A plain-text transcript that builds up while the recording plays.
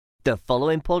The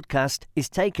following podcast is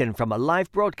taken from a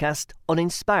live broadcast on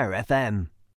Inspire FM.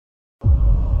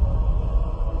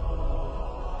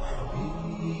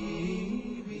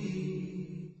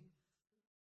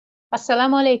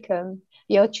 Assalamu alaikum.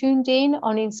 You're tuned in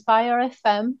on Inspire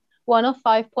FM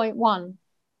 105.1,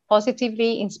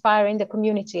 positively inspiring the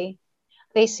community.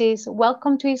 This is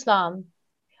Welcome to Islam,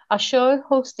 a show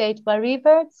hosted by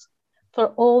Reverts for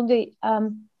all the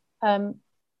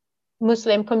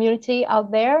Muslim community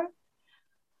out there.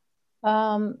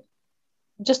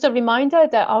 Just a reminder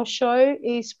that our show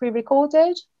is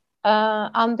pre-recorded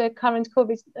under current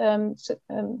COVID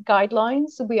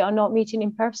guidelines. We are not meeting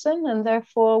in person, and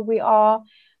therefore we are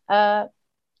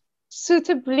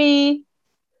suitably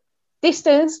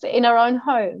distanced in our own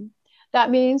home.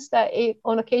 That means that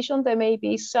on occasion there may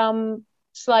be some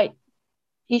slight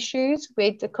issues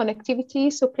with the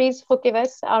connectivity, so please forgive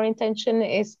us. Our intention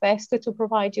is best to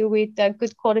provide you with a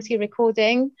good quality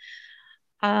recording,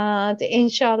 and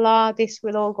inshallah this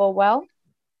will all go well.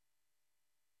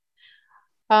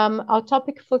 Our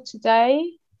topic for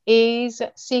today is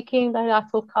seeking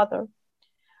Laylatul Qadr.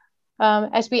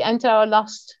 As we enter our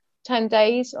last 10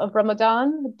 days of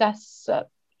Ramadan, that's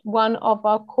one of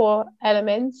our core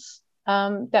elements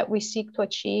that we seek to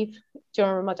achieve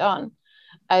during Ramadan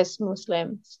as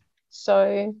Muslims.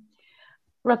 So,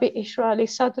 Rabbi Ishrah li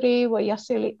sadri wa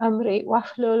yassir li amri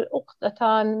wahlul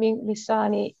uqdatan min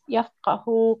lisani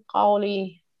yafqahu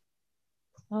qawli.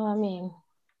 Ameen.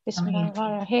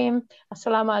 Bismillahirrahmanirrahim.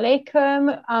 Assalamu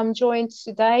alaikum. I'm joined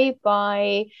today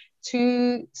by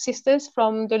two sisters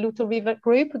from the Luto River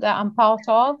group that I'm part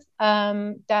of.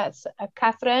 That's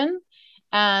Catherine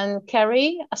and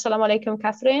Kerry. Assalamu alaikum,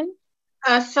 Catherine.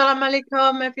 Assalamu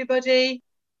alaikum, everybody.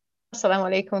 Assalamu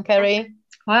alaikum, Kerry.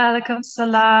 Wa alaikum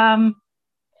salam.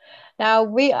 Now,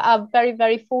 we are very,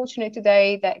 very fortunate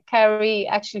today that Kerry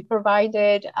actually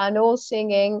provided an all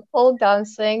singing, all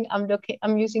dancing, I'm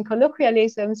using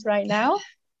colloquialisms right now,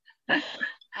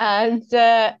 and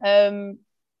a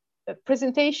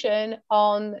presentation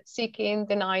on seeking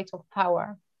the night of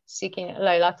power, seeking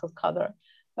Laylatul Qadr.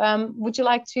 Would you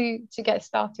like to get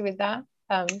started with that?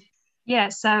 Yeah,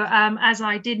 so as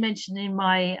I did mention in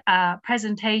my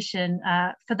presentation,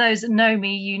 for those that know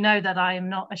me, you know that I am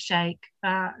not a sheikh.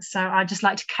 So I'd just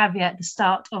like to caveat the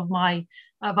start of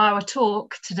our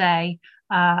talk today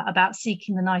about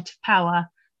seeking the night of power,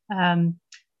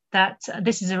 that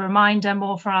this is a reminder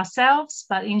more for ourselves,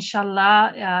 but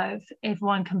inshallah, if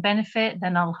everyone can benefit,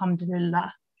 then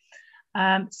alhamdulillah.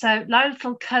 So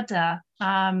Laylatul Qadr,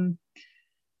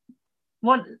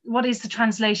 what is the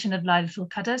translation of Laylatul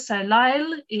Qadr? So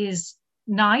Layl is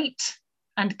night,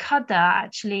 and Qadr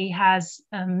actually has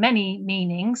many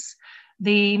meanings.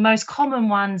 The most common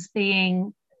ones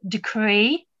being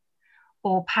decree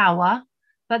or power,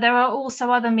 but there are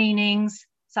also other meanings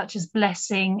such as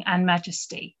blessing and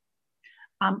majesty.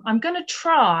 I'm going to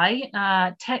try,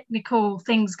 technical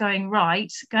things going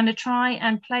right, going to try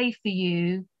and play for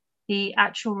you the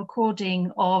actual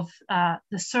recording of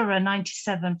the Surah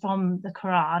 97 from the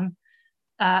Quran,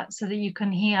 so that you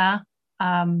can hear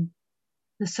the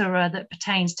surah that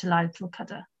pertains to Laylatul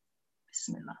Qadr.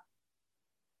 Bismillah.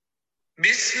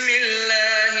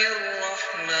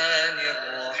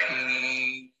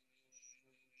 Bismillahirrahmanirrahim.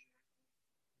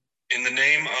 In the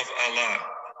name of Allah,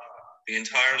 the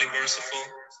entirely merciful,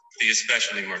 the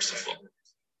especially merciful.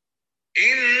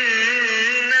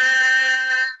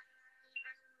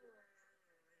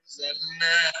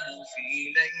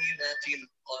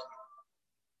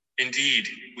 Indeed,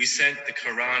 we sent the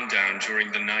Quran down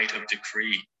during the night of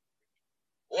decree.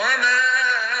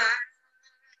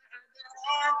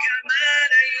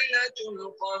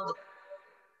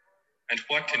 And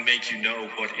what can make you know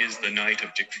what is the night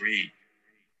of decree?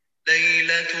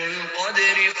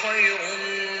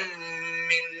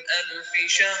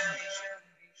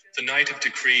 The night of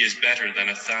decree is better than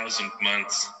 1,000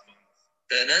 months.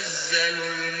 تنزل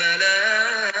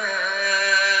الملائكة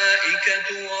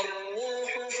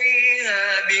والروح فيها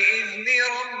بإذن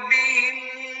ربهم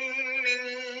من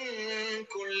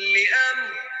كل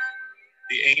أمر.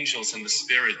 The angels and the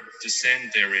Spirit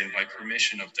descend therein by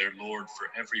permission of their Lord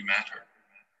for every matter.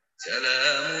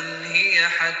 سلام هي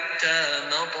حتى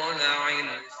مطلع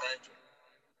الفجر.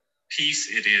 Peace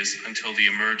it is until the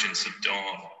emergence of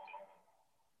dawn.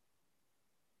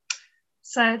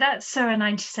 So that's Surah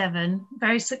 97,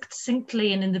 very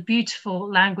succinctly and in the beautiful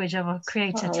language of our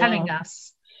Creator telling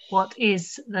us what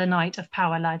is the night of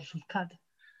power, Laylatul Qadr.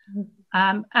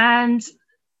 And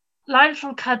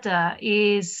Laylatul Qadr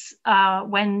is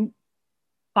when,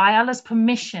 by Allah's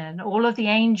permission, all of the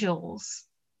angels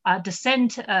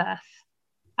descend to earth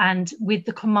and with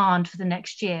the command for the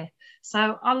next year.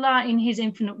 So Allah, in his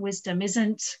infinite wisdom,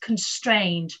 isn't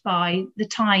constrained by the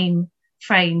time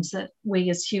frames that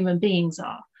we as human beings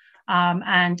are.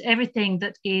 And everything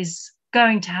that is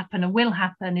going to happen and will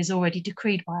happen is already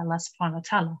decreed by Allah subhanahu wa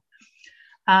ta'ala.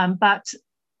 But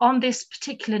on this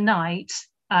particular night,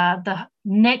 the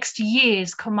next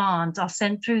year's commands are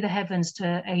sent through the heavens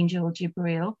to Angel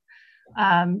Jibreel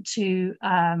to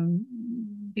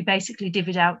be basically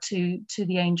divvied out to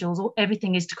the angels.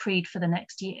 Everything is decreed for the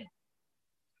next year.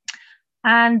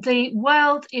 And the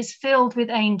world is filled with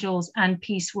angels and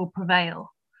peace will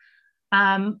prevail.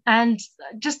 And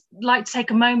just like to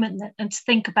take a moment and to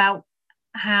think about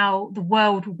how the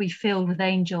world will be filled with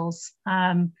angels.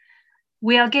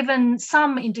 We are given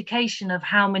some indication of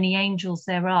how many angels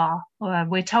there are.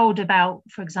 We're told about,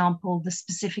 for example, the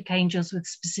specific angels with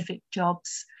specific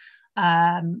jobs,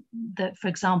 that, for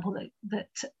example, that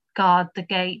guard the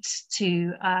gate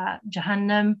to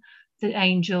Jahannam, the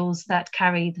angels that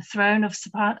carry the throne of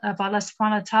Allah subhanahu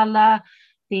wa ta'ala,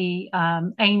 the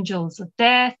angels of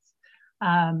death,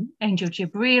 Angel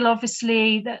Jibreel,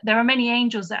 obviously. There are many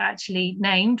angels that are actually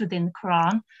named within the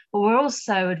Quran, but we're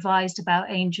also advised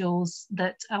about angels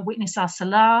that witness our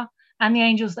salah and the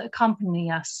angels that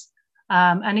accompany us.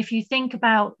 And if you think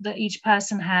about that each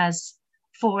person has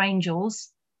 4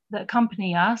 angels that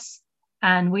accompany us,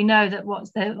 and we know that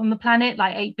what's there on the planet,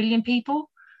 like 8 billion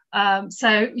people.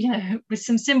 So, with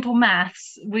some simple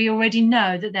maths, we already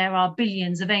know that there are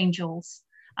billions of angels.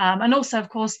 And also, of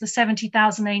course, the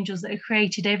 70,000 angels that are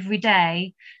created every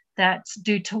day that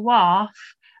do tawaf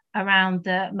around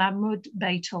the Mahmud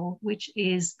Baitul, which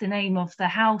is the name of the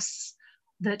house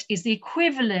that is the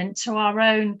equivalent to our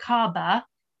own Kaaba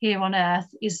here on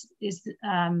earth, is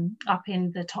up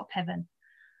in the top heaven.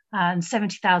 And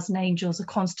 70,000 angels are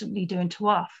constantly doing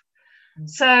tawaf.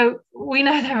 So we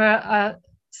know there are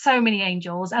so many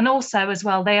angels, and also as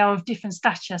well, they are of different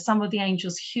stature. Some of the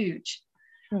angels huge.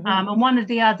 And one of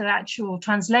the other actual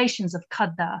translations of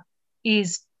qadar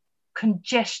is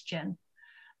congestion.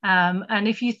 And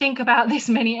if you think about this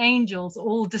many angels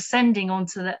all descending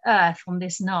onto the earth on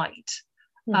this night,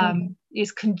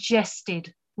 is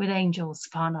congested with angels,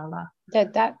 subhanAllah.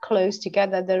 That close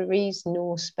together, there is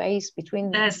no space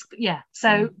between them.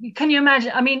 So can you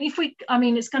imagine?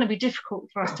 It's going to be difficult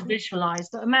for us to visualize,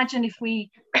 but imagine if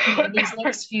we, these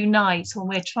next few nights when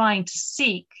we're trying to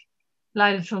seek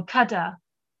Laylatul Qadr,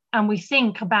 and we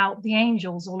think about the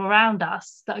angels all around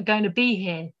us that are going to be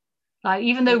here, like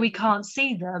even though we can't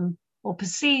see them or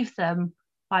perceive them,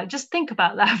 like just think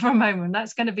about that for a moment.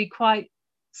 That's going to be quite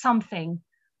something.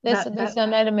 There's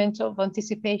an element of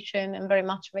anticipation and very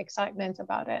much of excitement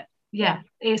about it.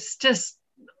 It's just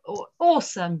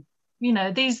awesome.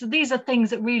 These are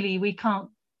things that really we can't,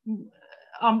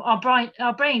 our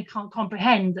brain can't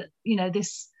comprehend, that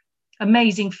this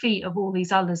amazing feat of all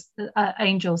these others,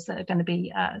 angels that are going to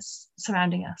be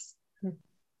surrounding us.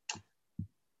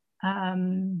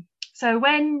 So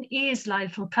when is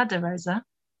Laylatul Qadr, Rosa?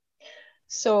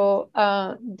 So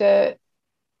the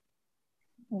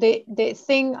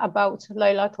thing about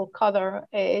Laylatul Qadr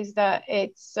is that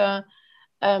it's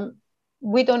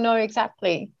we don't know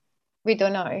exactly. We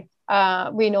don't know.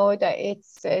 We know that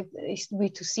it's we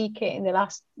to seek it in the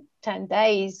last 10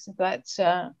 days, but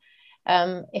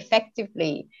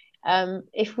effectively,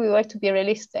 if we were to be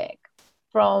realistic,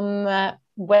 from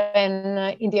when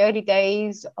in the early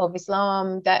days of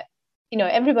Islam, that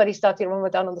everybody started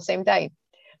Ramadan on the same day,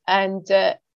 and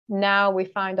now we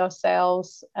find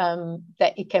ourselves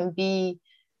that it can be,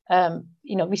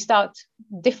 we start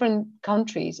different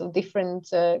countries or different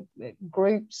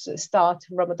groups start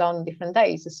Ramadan on different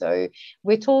days. So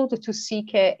we're told to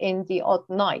seek it in the odd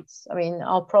nights. I mean,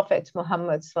 our Prophet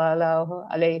Muhammad sallallahu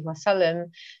alaihi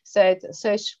wasallam said,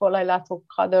 search for Laylatul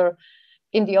Qadr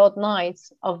in the odd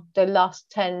nights of the last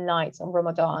 10 nights of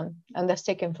Ramadan. And that's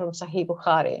taken from Sahih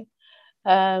Bukhari.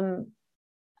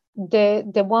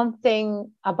 The one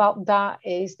thing about that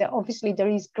is that obviously there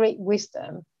is great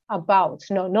wisdom about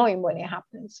not knowing when it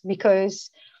happens, because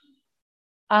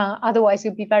otherwise it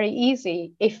would be very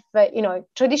easy if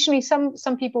traditionally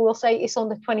some people will say it's on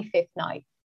the 25th night,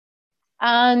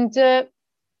 and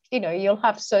you'll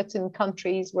have certain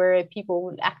countries where people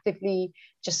will actively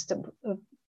just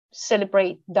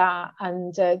celebrate that,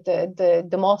 and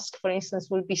the mosque, for instance,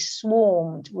 will be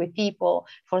swarmed with people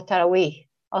for Taraweeh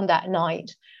on that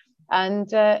night,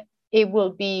 and it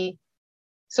will be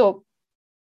so.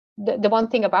 The one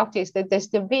thing about it is that there's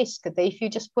the risk that if you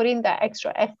just put in that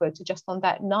extra effort just on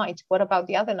that night, what about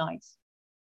the other nights?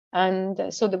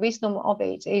 And so the wisdom of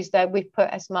it is that we put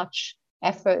as much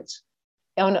effort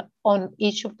on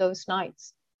each of those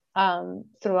nights.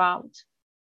 throughout.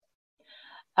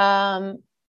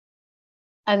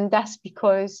 And that's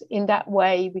because in that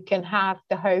way we can have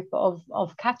the hope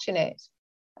of catching it.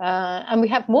 And we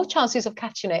have more chances of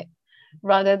catching it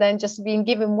rather than just being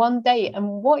given one day.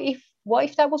 And what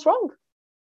if that was wrong?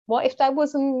 What if that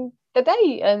wasn't the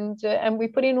day? And we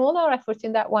put in all our effort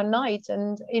in that one night.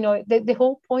 And, you know, the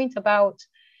whole point about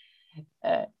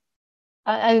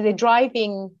and the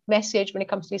driving message when it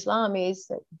comes to Islam is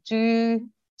do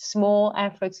small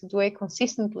efforts, do it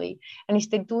consistently. And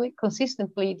if they do it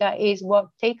consistently, that is what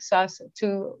takes us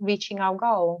to reaching our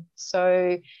goal.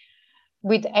 So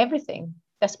with everything,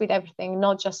 that's with everything,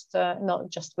 not just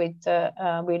with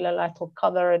Laylatul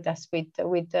Qadr, that's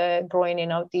with growing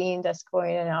in our deen, that's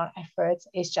growing in our efforts.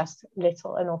 It's just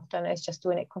little and often, it's just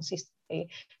doing it consistently.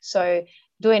 So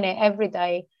doing it every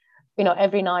day, you know,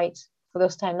 every night, for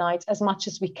those 10 nights, as much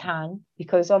as we can,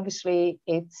 because obviously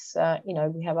it's, you know,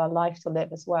 we have our life to live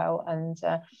as well. And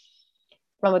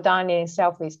Ramadan in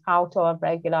itself is out of a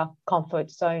regular comfort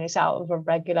zone, it's out of a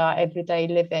regular everyday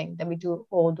living that we do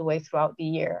all the way throughout the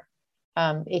year.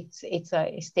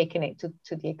 It's taking it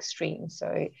to the extreme.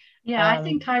 So yeah, I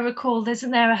think I recall,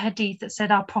 isn't there a hadith that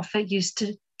said our Prophet used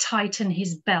to tighten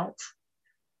his belt?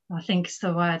 I think it's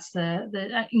the words,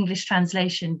 the English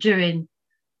translation, during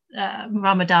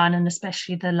Ramadan, and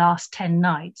especially the last 10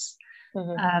 nights.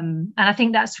 And I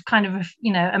think that's kind of,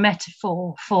 you know, a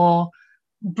metaphor for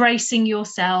bracing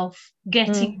yourself,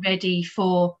 getting ready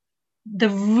for the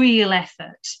real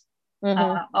effort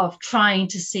of trying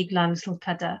to seek Laylatul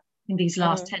Qadr in these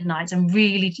last 10 nights. And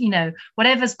really, you know,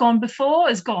 whatever's gone before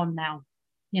is gone now.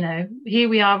 You know, here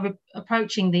we are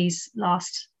approaching these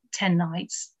last 10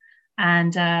 nights.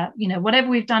 And, you know, whatever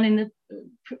we've done in the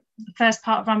first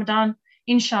part of Ramadan,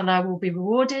 inshallah, will be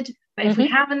rewarded. But if we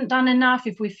haven't done enough,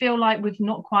 if we feel like we've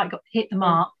not quite hit the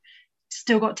mark,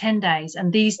 still got 10 days.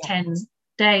 And these 10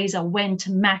 days are when to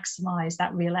maximize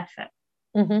that real effort.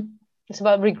 It's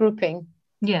about regrouping.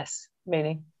 Yes.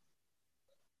 Really.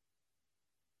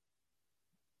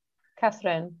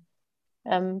 Catherine,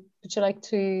 would you like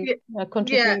to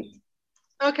contribute?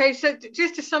 Yeah. Okay, so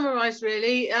just to summarize,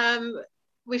 really,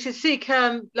 we should seek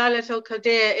Laylatul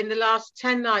Qadr in the last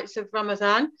 10 nights of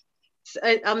Ramadan,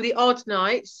 on the odd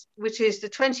nights, which is the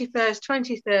 21st,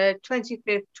 23rd,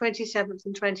 25th, 27th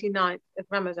and 29th of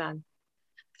Ramadan.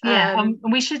 Yeah, and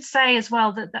we should say as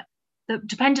well that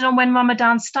depending on when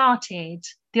Ramadan started,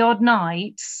 the odd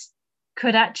nights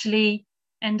could actually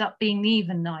end up being the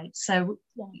even nights. So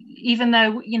even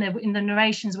though, you know, in the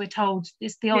narrations we're told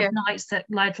it's the odd nights that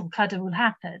Laylatul Qadr will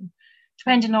happen,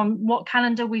 depending on what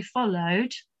calendar we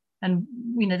followed, and,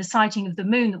 you know, the sighting of the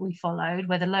moon that we followed,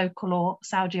 whether local or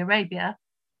Saudi Arabia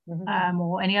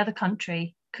or any other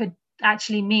country, could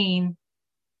actually mean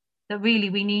that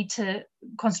really we need to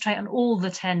concentrate on all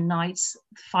the 10 nights,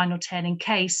 the final 10, in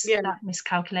case that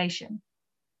miscalculation.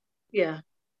 Yeah.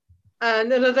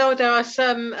 And although there are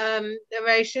some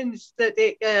narrations that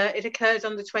it occurs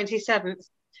on the 27th,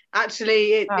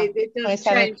 actually it does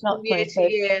change from year to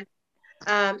year.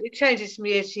 It changes from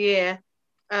year to year.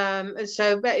 And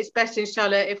so it's best,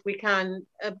 inshallah, if we can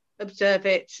observe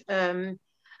it,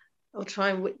 or try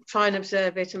and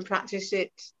observe it and practice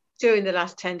it during the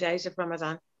last 10 days of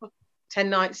Ramadan, 10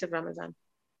 nights of Ramadan,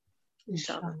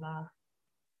 inshallah.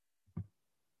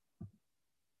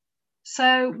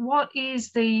 So what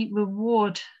is the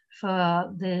reward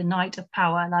for the night of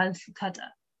power, Laylatul Qadr?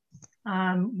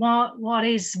 What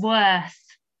is worth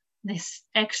this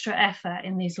extra effort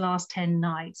in these last 10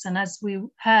 nights? And as we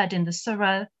heard in the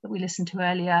surah that we listened to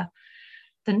earlier,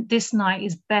 then this night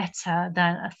is better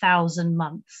than 1,000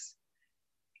 months.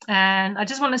 And I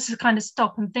just want us to kind of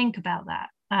stop and think about that.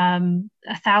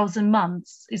 1,000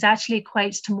 months is actually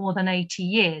equates to more than 80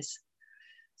 years.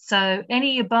 So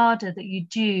any ibadah that you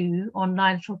do on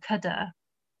Laylatul Qadr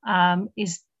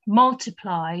is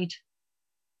multiplied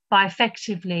by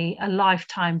effectively a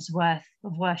lifetime's worth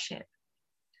of worship.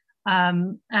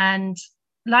 And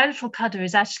Laylatul Qadr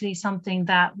is actually something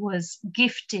that was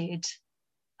gifted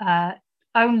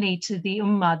only to the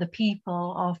Ummah, the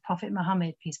people of Prophet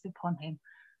Muhammad, peace be upon him.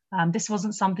 This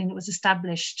wasn't something that was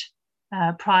established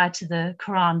prior to the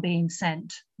Quran being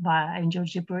sent via Angel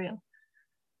Jibreel.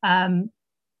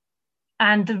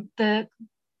 And the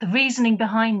reasoning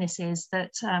behind this is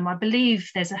that I believe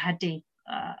there's a hadith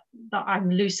that I'm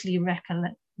loosely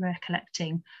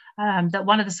recollecting, that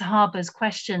one of the Sahabas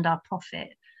questioned our Prophet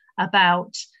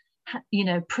about, you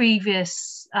know,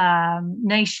 previous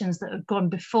nations that had gone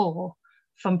before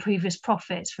from previous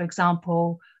prophets. For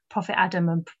example, Prophet Adam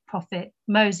and Prophet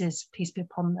Moses, peace be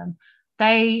upon them.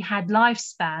 They had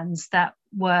lifespans that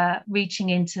were reaching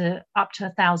into up to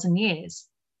 1,000 years.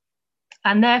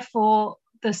 And therefore,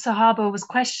 the Sahaba was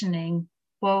questioning,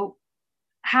 well,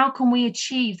 how can we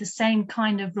achieve the same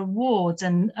kind of rewards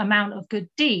and amount of good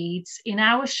deeds in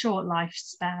our short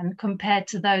lifespan compared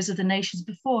to those of the nations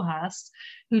before us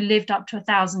who lived up to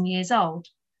 1,000 years old?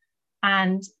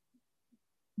 And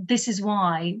this is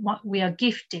why we are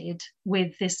gifted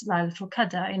with this Laylatul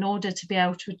Qadr, in order to be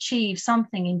able to achieve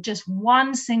something in just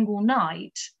one single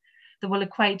night that will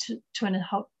equate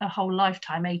to a whole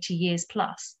lifetime, 80 years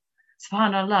plus.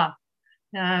 SubhanAllah.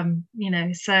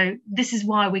 So this is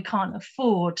why we can't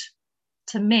afford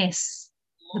to miss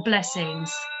the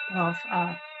blessings of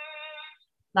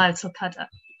Laylatul Qadr.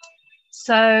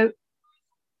 So,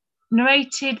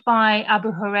 narrated by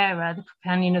Abu Huraira, the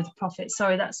companion of the Prophet.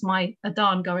 Sorry, that's my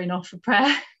adhan going off for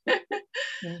prayer.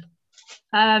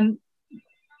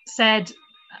 Said,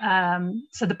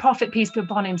 so the Prophet, peace be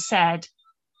upon him, said,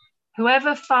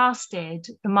 whoever fasted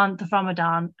the month of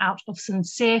Ramadan out of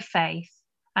sincere faith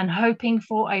and hoping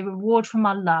for a reward from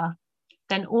Allah,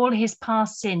 then all his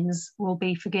past sins will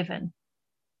be forgiven.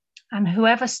 And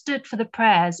whoever stood for the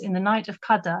prayers in the night of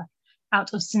Qadr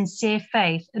out of sincere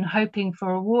faith and hoping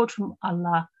for a reward from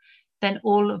Allah, then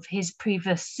all of his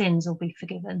previous sins will be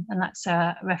forgiven. And that's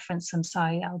a reference from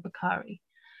Sahih al-Bukhari.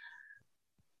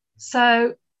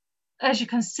 So, as you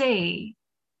can see,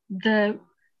 the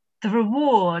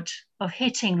reward of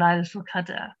hitting Laylatul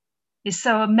Qadr is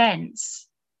so immense.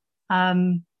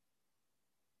 That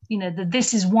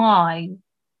this is why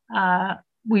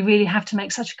we really have to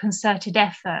make such a concerted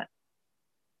effort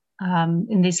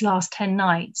in these last 10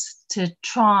 nights to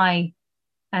try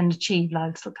and achieve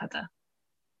Laylatul Qadr.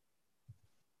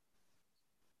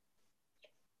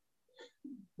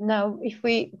 Now, if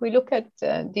we look at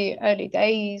the early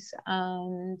days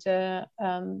and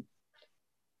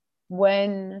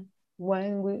when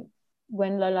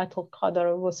Laylatul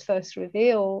Qadr was first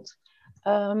revealed,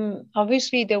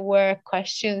 obviously there were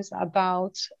questions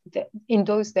about in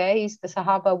those days the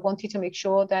Sahaba wanted to make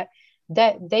sure that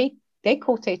they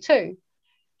caught it too.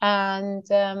 And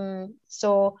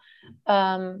so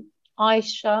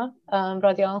Aisha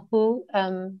radiallahu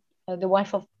anhu, the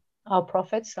wife of our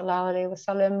Prophet sallallahu alaihi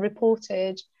wasallam,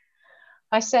 reported,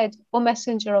 I said, O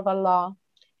Messenger of Allah,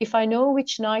 if I know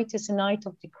which night is a night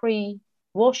of decree,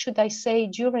 what should I say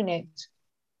during it?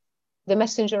 The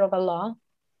Messenger of Allah,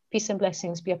 peace and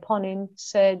blessings be upon him,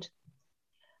 said,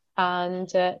 and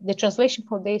the translation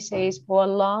for this is, O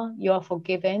Allah, you are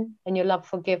forgiven and you love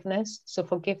forgiveness, so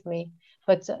forgive me.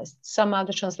 But some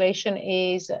other translation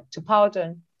is to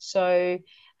pardon. So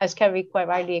as Kerry quite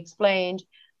rightly explained,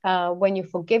 when you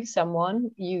forgive someone,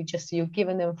 you've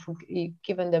given them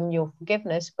your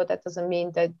forgiveness, but that doesn't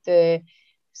mean that the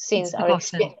sins are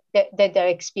that they're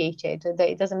expiated.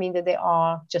 It doesn't mean that they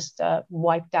are just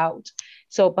wiped out.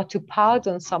 So, but to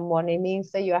pardon someone, it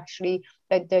means that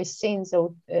that their sins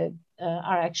are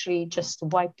actually just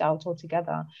wiped out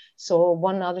altogether. So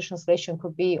one other translation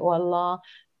could be, "Oh Allah,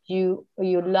 you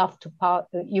love to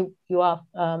you are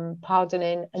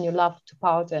pardoning and you love to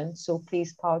pardon. So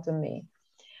please pardon me."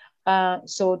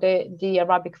 So the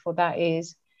Arabic for that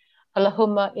is,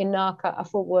 "Allahumma innaka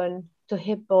afuwun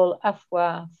tuhibbul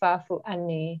afwa fa'fu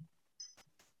anni."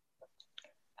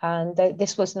 And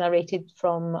this was narrated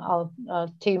from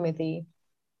Al-Tirmidhi.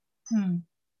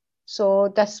 So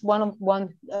that's one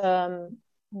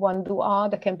dua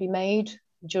that can be made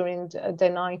during the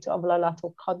night of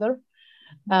Laylatul Qadr.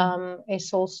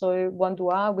 It's also one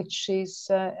dua which is,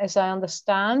 as I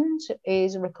understand,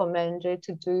 is recommended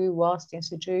to do whilst in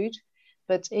sujood,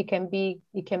 but it can be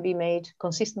made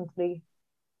consistently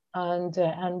and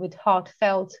with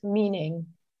heartfelt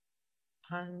meaning.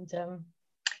 And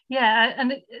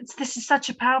this is such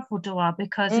a powerful dua,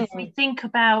 because if we think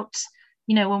about,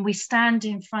 when we stand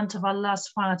in front of Allah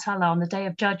subhanahu wa ta'ala on the Day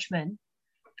of Judgment,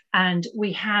 and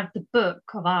we have the book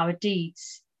of our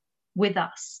deeds with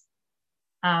us,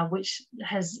 which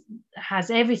has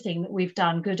everything that we've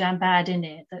done, good and bad, in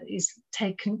it, that is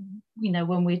taken,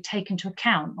 when we take into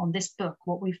account on this book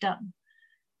what we've done,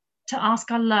 to ask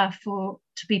Allah to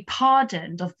be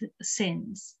pardoned of the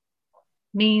sins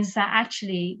means that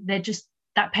actually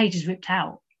that page is ripped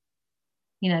out.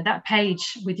 That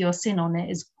page with your sin on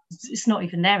it it's not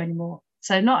even there anymore.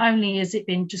 So not only has it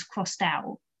been just crossed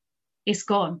out, it's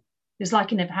gone. It's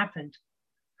like it never happened.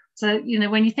 So,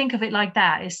 when you think of it like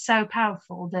that, it's so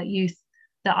powerful that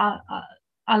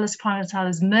Allah subhanahu wa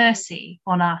ta'ala's mercy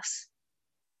on us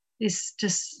is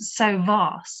just so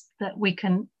vast that we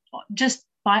can, just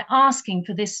by asking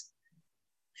for this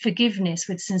forgiveness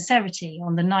with sincerity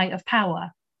on the night of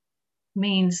power,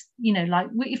 means,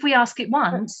 if we ask it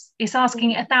once, it's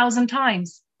asking it 1,000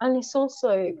 times. And it's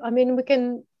also, we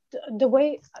can the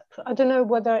way, I don't know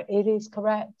whether it is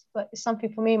correct, but it's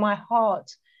something for me. My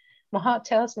heart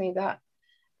tells me that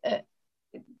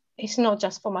it's not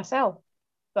just for myself,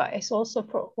 but it's also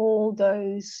for all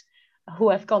those who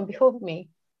have gone before me.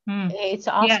 It's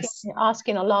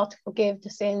asking Allah to forgive the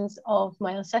sins of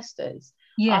my ancestors.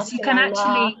 Yes, you can Allah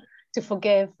actually to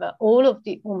forgive all of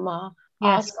the Ummah.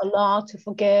 Yes. Ask Allah to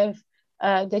forgive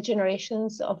the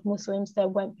generations of Muslims that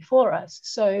went before us.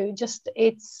 So just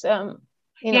it's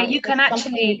you can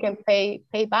actually you can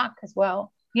pay back as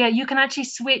well. Yeah, you can actually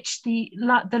switch the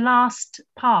last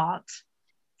part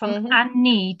from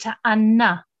anni to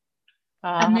anna,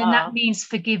 and then that means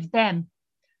forgive them.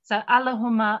 So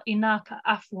Allahumma inaka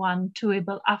afwan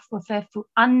tuibal afwa fefu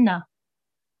anna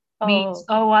means,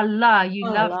 oh Allah, you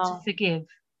love to forgive.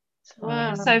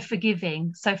 So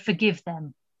forgiving, so forgive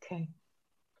them. Okay.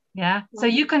 Yeah. So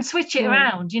you can switch it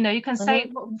around, you can say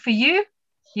it for you,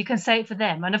 you can say it for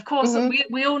them. And of course,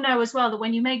 we all know as well that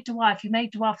when you make dua, if you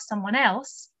make dua for someone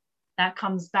else, that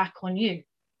comes back on you.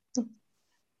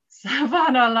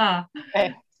 Subhanallah.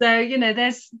 Okay. So,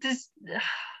 there's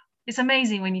it's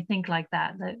amazing when you think like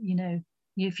that,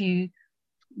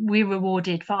 we're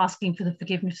rewarded for asking for the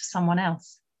forgiveness of someone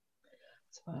else.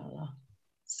 Subhanallah.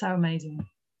 So amazing.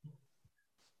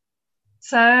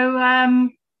 So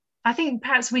I think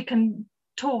perhaps we can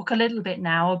talk a little bit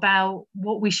now about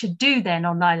what we should do then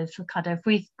on Laylatul Qadr.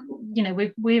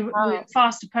 If we're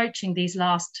fast approaching these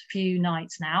last few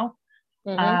nights now.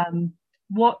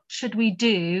 What should we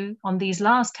do on these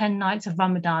last 10 nights of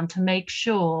Ramadan to make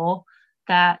sure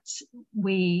that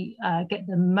we get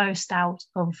the most out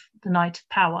of the night of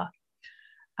power?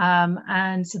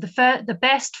 And so the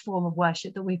best form of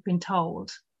worship that we've been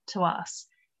told to us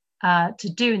to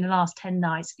do in the last 10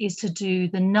 nights is to do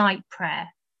the night prayer,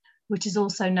 which is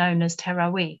also known as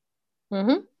Taraweeh.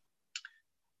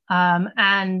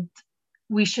 And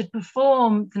we should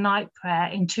perform the night prayer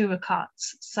in 2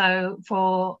 rakats. So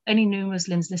for any new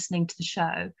Muslims listening to the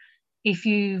show, if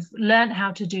you've learned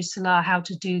how to do salah, how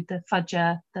to do the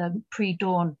fajr, the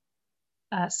pre-dawn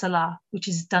salah, which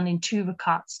is done in 2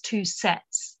 rakats, 2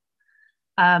 sets,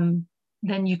 then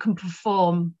you can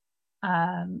perform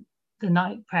the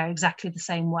night prayer exactly the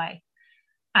same way.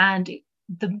 And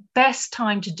the best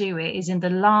time to do it is in the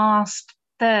last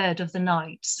third of the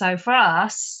night. So for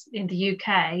us in the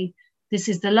UK, this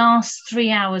is the last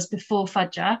 3 hours before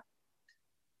Fajr.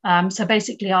 So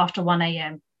basically after 1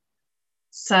 a.m.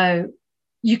 So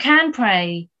you can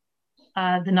pray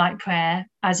the night prayer,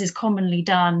 as is commonly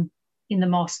done in the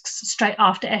mosques, straight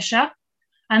after Isha.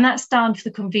 And that's done for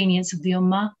the convenience of the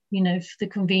Ummah, for the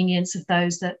convenience of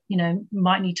those that,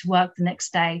 might need to work the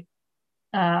next day.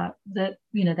 That,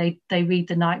 they read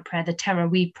the night prayer, the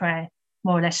Taraweeh prayer,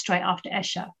 more or less straight after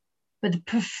Isha. But the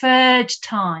preferred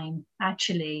time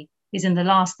actually is in the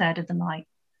last third of the night.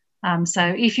 So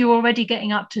if you're already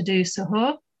getting up to do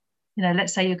suhoor,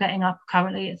 let's say you're getting up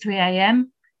currently at 3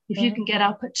 a.m. If you can get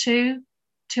up at 2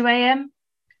 a.m.,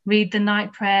 read the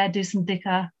night prayer, do some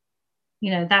dhikr,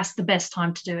 that's the best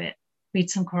time to do it. Read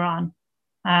some Quran,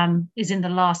 is in the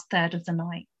last third of the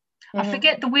night. I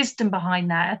forget the wisdom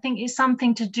behind that. I think it's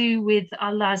something to do with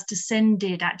Allah's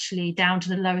descended actually down to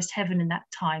the lowest heaven in that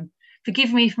time.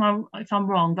 Forgive me if I'm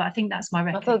wrong, but I think that's my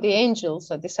record. I thought the angels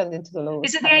are descending to the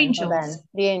lowest. Is it the angels?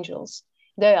 The angels.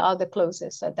 They are the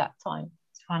closest at that time.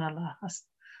 SubhanAllah.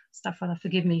 Astaghfirullah,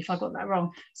 forgive me if I got that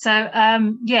wrong. So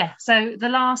so the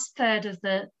last third of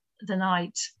the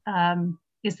night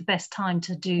is the best time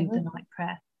to do the night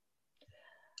prayer.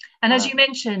 And as you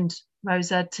mentioned,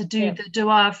 Rosa, to do the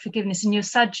dua of forgiveness in your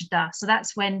sajda. So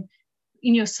that's when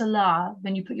in your salah,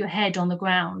 when you put your head on the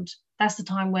ground, that's the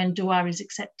time when dua is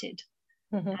accepted.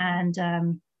 And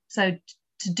so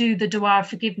to do the dua of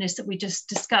forgiveness that we just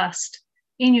discussed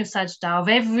in your sajda of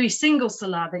every single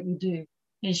salah that you do,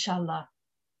 inshallah.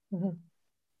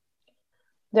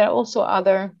 There are also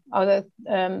other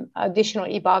additional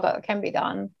ibadah that can be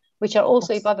done, which are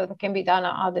also ibadah that can be done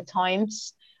at other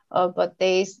times. But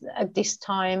at this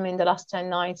time in the last 10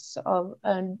 nights of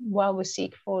while we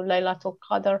seek for Laylatul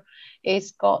Qadr,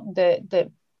 it's got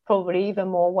the probably even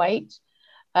more weight.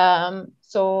 2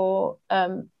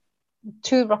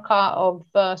 rak'ah of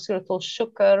Surah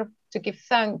Al-Shukr to give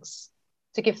thanks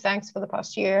for the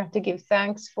past year, to give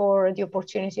thanks for the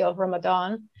opportunity of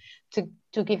Ramadan, to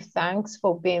give thanks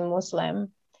for being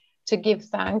Muslim, to give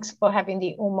thanks for having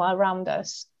the Ummah around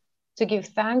us, to give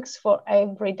thanks for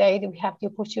every day that we have the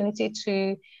opportunity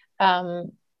to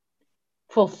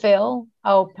fulfill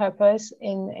our purpose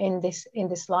in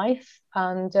this life,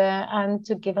 and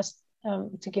to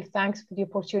give thanks for the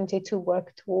opportunity to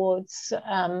work towards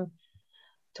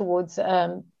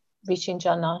reaching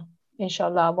Jannah,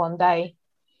 inshallah, one day.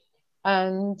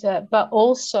 And but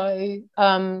also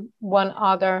one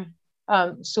other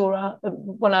surah,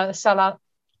 one other salah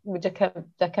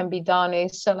that can be done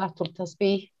is Salatul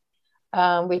Tasbih,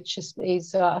 which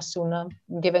is a sunnah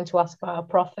given to us by our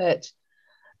Prophet.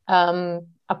 I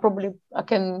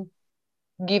can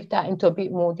give that into a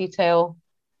bit more detail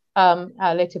at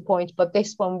a later point, but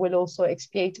this one will also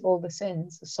expiate all the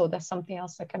sins, so that's something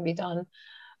else that can be done.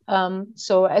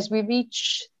 So as we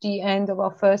reach the end of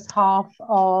our first half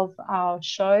of our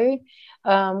show,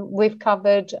 we've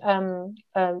covered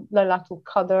Laylatul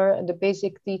Qadr and the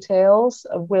basic details.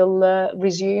 We'll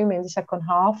resume in the second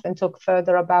half and talk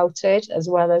further about it, as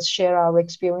well as share our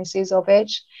experiences of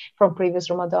it from previous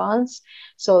Ramadans.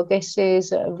 So this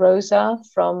is Rosa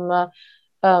from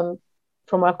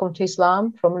Welcome to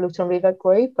Islam, from Luton River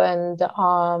Group, and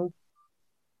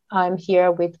I'm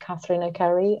here with Catherine and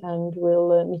Kerry, and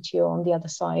we'll meet you on the other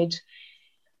side.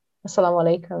 Assalamu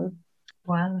alaikum.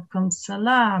 Walaikum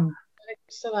salam.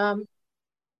 Salam.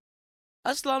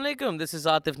 Assalamu alaikum, this is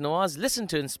Atif Nawaz. Listen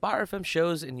to Inspire FM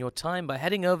shows in your time by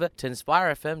heading over to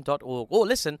inspirefm.org or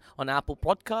listen on Apple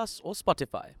Podcasts or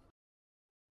Spotify.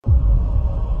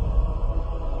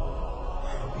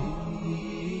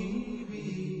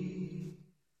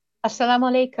 Assalamu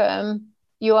alaikum.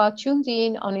 You are tuned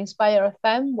in on Inspire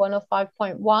FM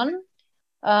 105.1.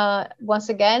 Once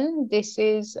again, this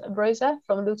is Rosa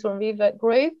from Luton River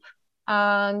Group,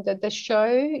 and the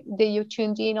show that you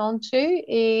tuned in onto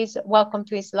is Welcome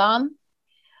to Islam,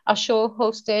 a show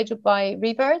hosted by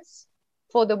Rivers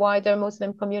for the wider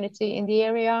Muslim community in the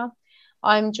area.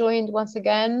 I'm joined once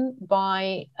again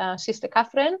by Sister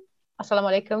Catherine.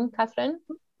 Assalamu alaikum, Catherine.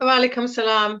 Wa alaikum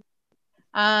salam.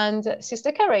 And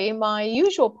Sister Kerry, my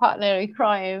usual partner in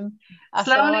crime.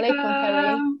 Assalamu alaikum,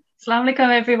 Kerry. Assalamu alaikum,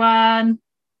 everyone.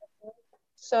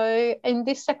 So in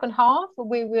this second half,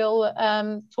 we will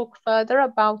talk further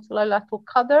about Laylatul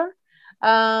Qadr.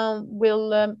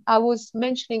 I was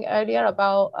mentioning earlier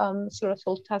about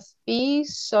Suratul Tasbih.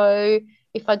 So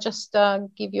if I just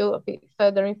give you a bit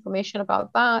further information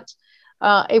about that,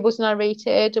 it was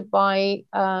narrated by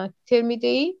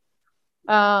Tirmidhi.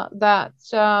 That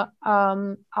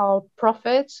our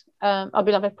prophet, our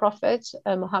beloved prophet,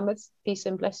 Muhammad, peace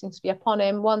and blessings be upon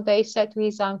him, one day said to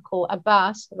his uncle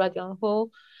Abbas, radiallahu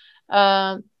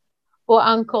anhu, "O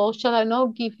uncle, shall I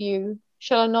not give you?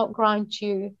 Shall I not grant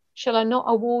you? Shall I not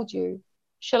award you?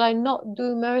 Shall I not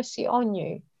do mercy on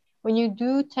you? When you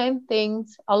do 10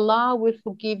 things, Allah will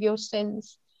forgive your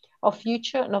sins of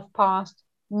future and of past,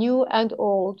 new and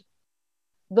old,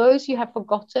 those you have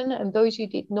forgotten and those you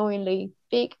did knowingly,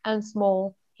 big and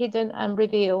small, hidden and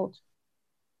revealed."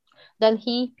 Then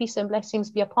he, peace and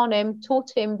blessings be upon him,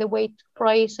 taught him the way to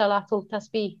pray Salatul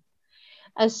Tasbih,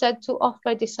 and said to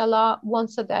offer the Salah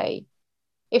once a day.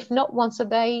 If not once a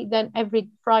day, then every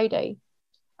Friday.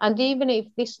 And even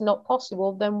if this is not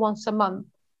possible, then once a month.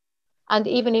 And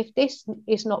even if this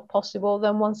is not possible,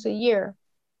 then once a year.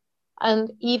 And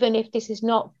even if this is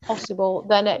not possible,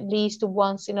 then at least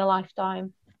once in a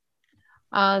lifetime.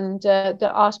 And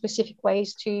there are specific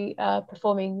ways to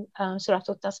performing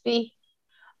Suratul Tasbih.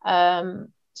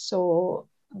 So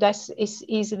that is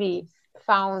easily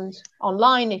found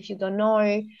online if you don't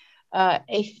know.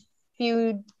 If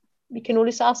you can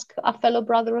always ask a fellow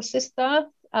brother or sister,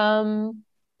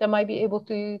 they might be able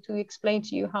to explain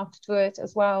to you how to do it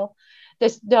as well.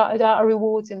 There are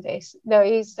rewards in this. There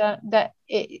is that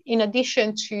in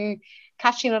addition to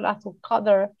catching Laylatul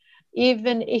Qadr,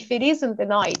 even if it isn't the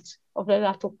night of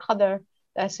Laylatul Qadr,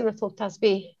 Suratul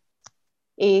Tasbih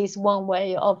is one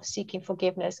way of seeking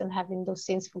forgiveness and having those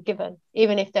sins forgiven,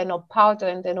 even if they're not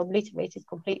pardoned and obliterated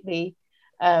completely,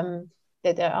 that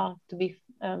they are to be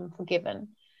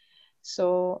forgiven.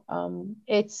 So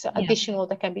it's additional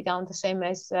that can be done, the same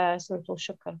as Suratul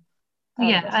Shukr.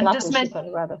 And just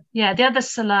the other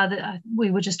salah that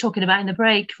we were just talking about in the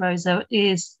break, Rosa,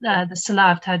 is the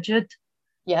Salah of Tahajjud.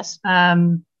 Yes.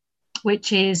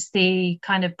 Which is the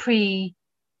kind of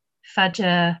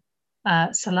pre-Fajr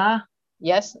salah.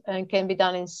 Yes, and can be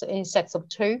done in sets of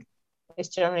 2. It's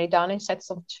generally done in sets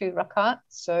of 2 rakat.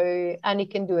 So, and you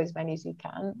can do as many as you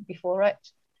can before it.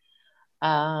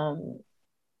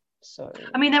 So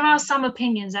I mean, there are some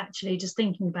opinions actually, just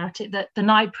thinking about it, that the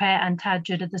night prayer and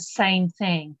tahajjud are the same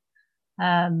thing.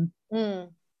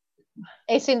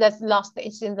 It's in the last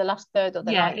third of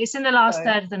the night. Yeah, it's in the last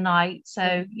third of the night.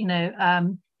 So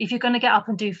if you're going to get up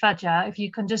and do Fajr, if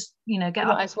you can just get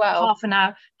up as well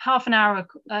half an hour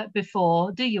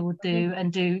before, do your wudu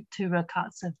and do 2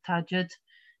 rakats of tahajjud.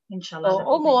 Inshallah.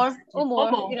 Or more.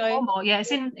 You know, or more. Yeah,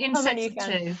 it's in sets of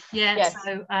 2. Yeah. Yes.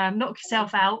 So knock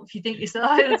yourself out if you think it's the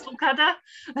Laylatul Qadr,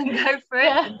 and go for it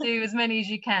and do as many as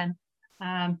you can.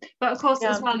 But of course,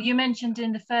 as well, you mentioned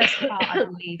in the first part, I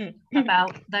believe,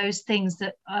 about those things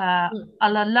that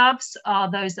Allah loves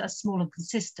are those that are small and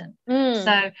consistent.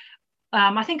 So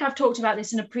I think I've talked about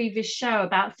this in a previous show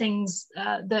about things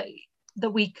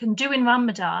that we can do in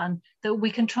Ramadan that we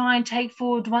can try and take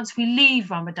forward once we leave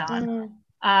Ramadan.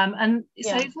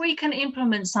 So if we can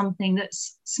implement something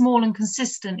that's small and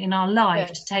consistent in our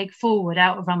life to take forward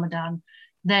out of Ramadan,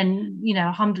 then, you know,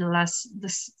 alhamdulillah,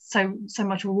 there's so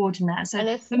much reward in that.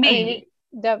 So for me,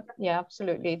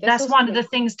 absolutely, that's one of the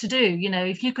things to do. You know,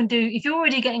 if you're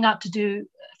already getting up to do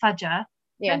Fajr,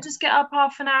 then just get up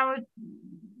half an hour,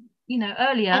 you know,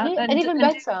 earlier, and even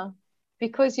better,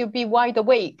 because you'll be wide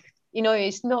awake. You know,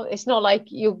 it's not like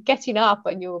you're getting up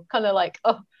and you're kind of like,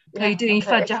 you're doing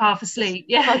Fajr half asleep.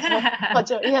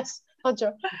 Fajr, yes,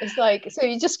 Fajr. It's like, so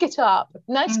you just get up,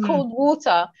 nice cold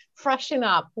water, freshen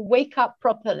up, wake up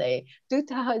properly, do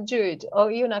tahajjud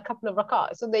or even a couple of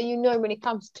rakats, so that you know when it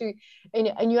comes to,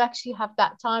 and you actually have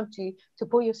that time to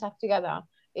pull yourself together.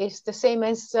 It's the same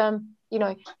as you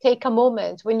know, take a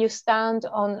moment when you stand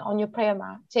on your prayer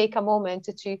mat, take a moment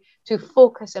to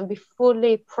focus and be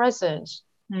fully present.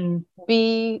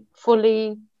 Be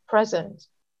fully present.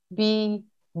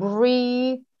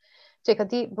 Breathe, take a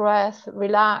deep breath,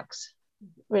 relax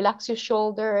your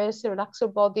shoulders, relax your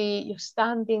body. You're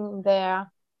standing there,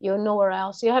 you're nowhere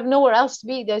else, you have nowhere else to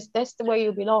be. That's the way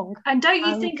you belong. And don't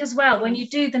you think as well, when you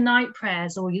do the night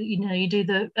prayers, or you do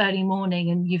the early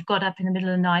morning and you've got up in the middle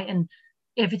of the night and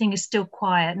everything is still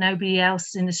quiet, nobody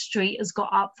else in the street has got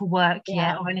up for work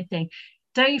yet or anything,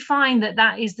 don't you find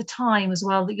that is the time as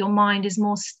well that your mind is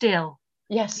more still?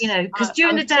 Yes, you know, because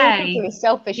during the day, totally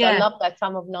selfish. I love that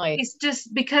time of night. It's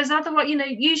just because otherwise, you know,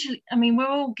 usually, I mean, we're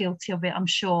all guilty of it, I'm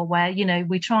sure, where, you know,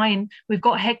 we've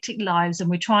got hectic lives and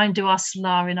we try and do our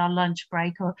salah in our lunch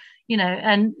break, or, you know,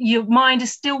 and your mind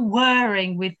is still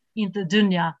whirring with the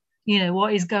dunya, you know,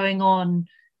 what is going on,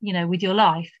 you know, with your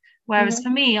life. Whereas for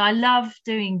me, I love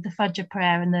doing the Fajr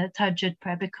prayer and the Tahajjud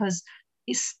prayer because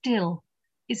it's still,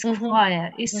 it's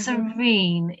quiet, it's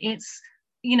serene, it's,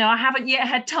 you know, I haven't yet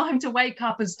had time to wake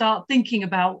up and start thinking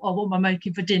about, what am I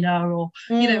making for dinner, or,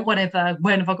 you know, whatever,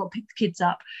 when have I got to pick the kids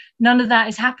up? None of that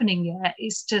is happening yet.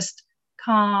 It's just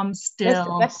calm, still. That's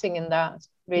the blessing in that,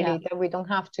 really, that we don't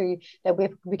have to, that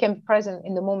we can be present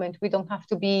in the moment. We don't have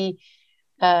to be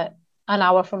an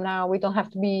hour from now. We don't have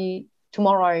to be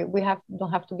tomorrow.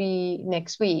 Don't have to be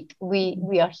next week.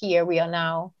 We are here. We are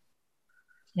now.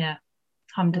 Yeah,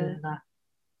 alhamdulillah.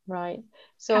 Right.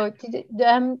 So,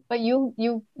 but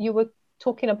you were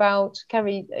talking about,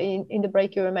 Kerry, in the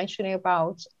break, you were mentioning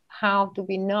about how do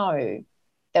we know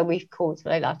that we've caught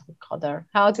Laylatul Qadr?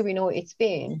 How do we know it's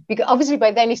been? Because obviously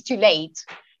by then it's too late.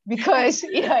 Because,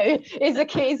 you know, it's a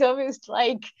case of, it's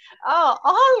like,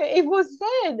 it was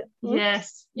then.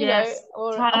 Yes, you yes.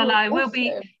 know, we'll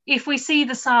be, if we see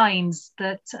the signs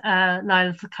that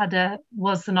Laylatul Qadr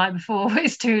was the night before,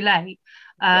 it's too late.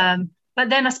 But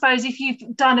then I suppose if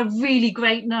you've done a really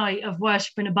great night of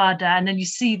worship and ibadah and then you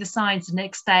see the signs the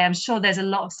next day, I'm sure there's a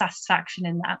lot of satisfaction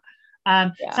in that.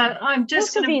 So I'm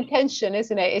just going to... the intention,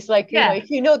 isn't it? It's like, you know, if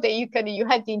you know that you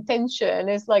had the intention,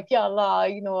 it's like, ya Allah,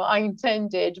 you know, I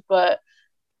intended, but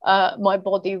my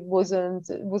body wasn't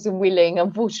willing,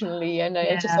 unfortunately, and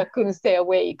I couldn't stay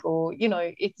awake, or, you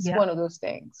know, it's one of those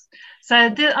things. So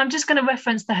I'm just going to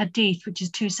reference the hadith, which is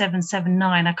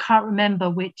 2779. I can't remember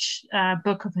which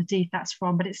book of hadith that's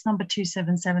from, but it's number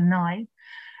 2779.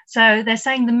 So they're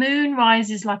saying the moon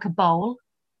rises like a bowl,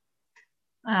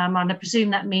 and I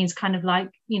presume that means kind of like,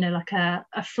 you know, like a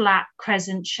flat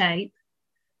crescent shape.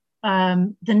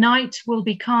 The night will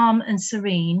be calm and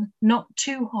serene, not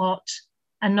too hot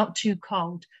and not too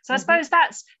cold. So I suppose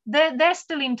that's, they're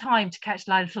still in time to catch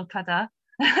Laylatul Qadr.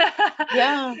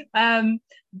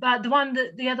 But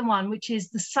the other one, which is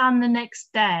the sun the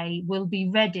next day will be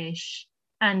reddish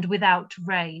and without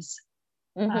rays.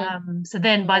 So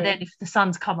then by then, if the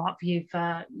sun's come up, you've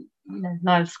you know,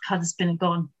 Laylatul Qadr's been and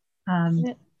gone.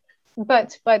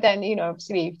 But then, you know,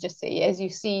 obviously, just as you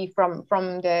see from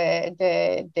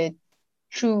the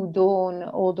true dawn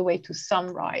all the way to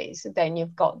sunrise, then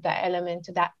you've got that element,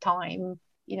 that time,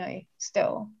 you know,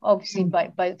 still obviously by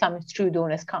the time the true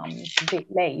dawn has come, it's a bit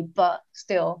late, but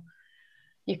still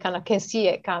you kind of can see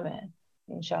it coming,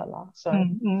 inshallah. So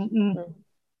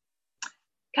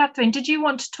Catherine, did you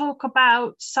want to talk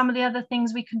about some of the other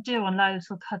things we can do on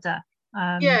Laylatul Qadr?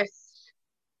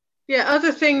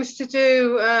 Other things to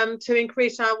do to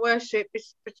increase our worship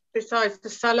besides the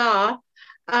salah.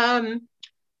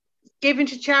 giving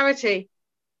to charity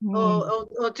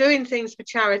or doing things for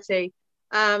charity.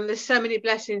 There's so many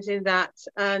blessings in that.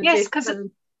 And yes, because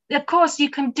of course you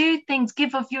can do things,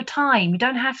 give of your time. You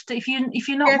don't have to, if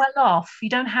you're not well off, you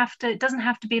don't have to, it doesn't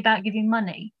have to be about giving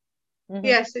money.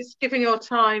 Yes, it's giving your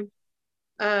time.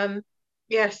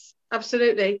 Yes,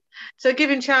 absolutely. So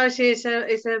giving charity is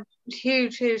a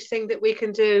huge thing that we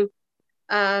can do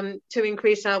to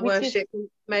increase our worship.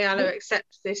 May Allah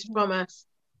accept this from us.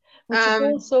 Which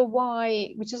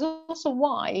is also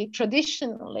why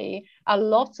traditionally a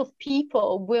lot of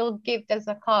people will give the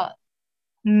zakat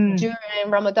during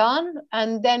Ramadan,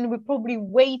 and then we probably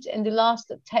wait in the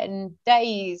last 10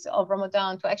 days of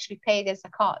Ramadan to actually pay the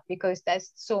zakat, because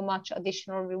there's so much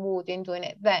additional reward in doing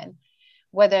it then.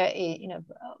 Whether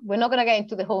we're not going to get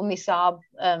into the whole nisab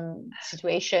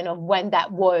situation of when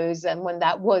that was and when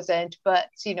that wasn't, but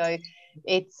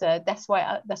it's that's why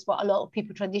a lot of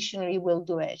people traditionally will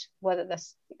do it. Whether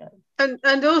that's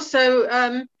and also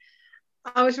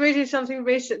I was reading something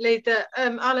recently that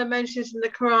Allah mentions in the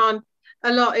Quran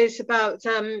a lot is about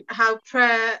how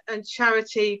prayer and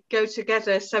charity go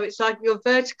together. So it's like your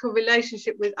vertical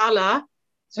relationship with Allah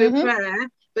through prayer,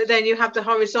 but then you have the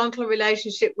horizontal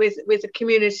relationship with the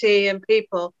community and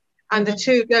people, and the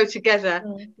two go together,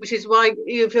 which is why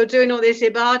if you're doing all this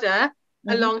ibadah,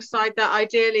 alongside that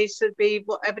ideally should be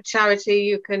whatever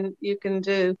charity you can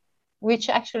do. Which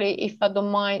actually, if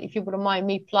you wouldn't mind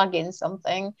me plugging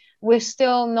something, we're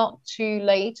still not too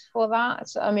late for that.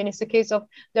 So, I mean, it's a case of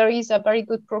there is a very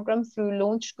good program through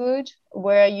Launch Good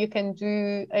where you can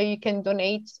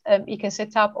donate, you can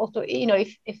set up also,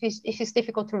 if it's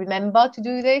difficult to remember to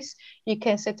do this, you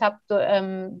can set up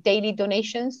the daily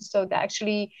donations, so that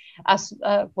actually as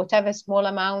whatever small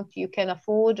amount you can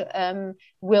afford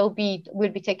will be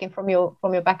taken from your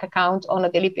bank account on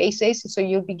a daily basis, so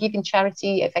you'll be giving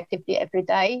charity effectively every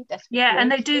day.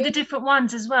 And they do the different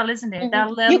ones as well, isn't it?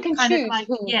 They'll you can kind choose of like,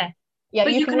 who.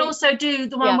 But you can also do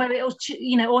the one where it'll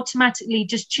automatically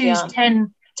just choose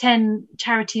 10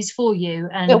 charities for you.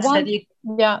 And the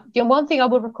one thing I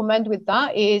would recommend with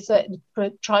that is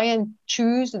try and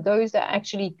choose those that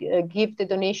actually give the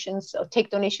donations or take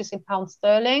donations in pound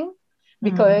sterling,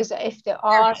 because if they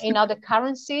are in other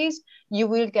currencies, you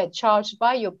will get charged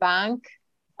by your bank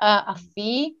a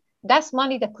fee. That's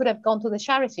money that could have gone to the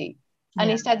charity, and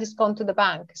instead it's gone to the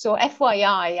bank. So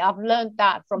FYI, I've learned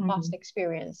that from past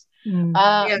experience.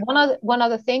 One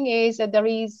other thing is that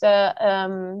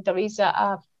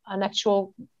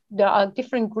there are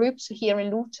different groups here in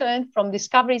Luton from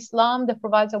Discover Islam that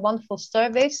provides a wonderful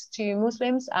service to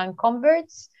Muslims and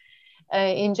converts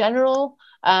in general,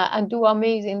 and do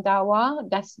amazing dawah.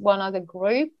 That's one other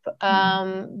group.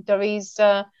 There is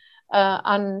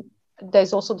and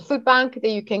there's also the food bank that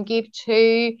you can give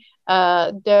to.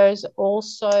 There's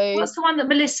also, what's the one that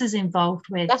Melissa's involved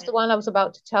with? That's the one I was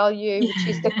about to tell you, which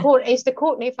is the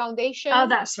Courtney Foundation. Oh,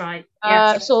 that's right.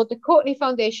 So the Courtney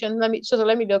Foundation, let me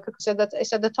look, because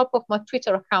it's at the top of my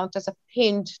Twitter account as a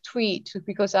pinned tweet,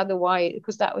 because that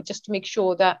would just to make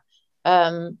sure that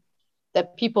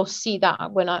that people see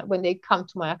that when they come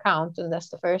to my account, and that's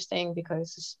the first thing,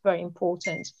 because it's very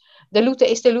important. The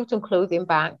Luton Clothing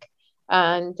Bank.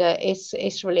 And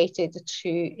it's related to,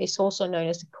 it's also known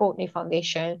as the Courtney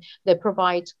Foundation. They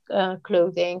provide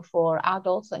clothing for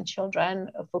adults and children,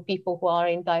 for people who are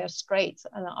in dire straits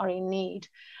and are in need,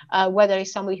 whether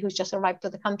it's somebody who's just arrived to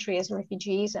the country as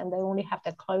refugees and they only have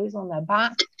their clothes on their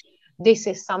back. This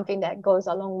is something that goes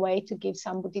a long way to give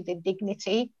somebody the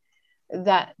dignity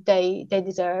that they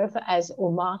deserve as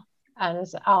Ummah and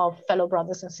as our fellow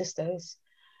brothers and sisters.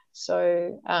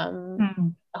 So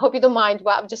I hope you don't mind,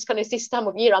 but I'm just going to, this time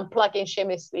of year I'm plugging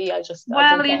shamelessly. You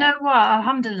know what,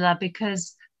 alhamdulillah,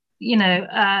 because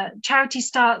charity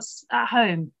starts at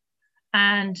home,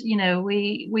 and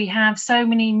we have so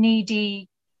many needy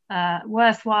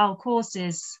worthwhile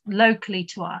causes locally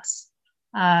to us.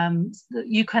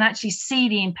 You can actually see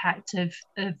the impact of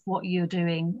what you're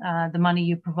doing, the money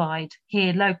you provide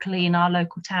here locally in our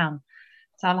local town.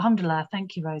 So alhamdulillah,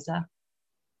 thank you, Rosa.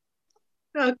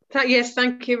 Oh, yes,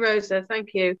 thank you, Rosa. Thank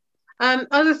you.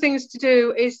 Other things to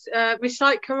do is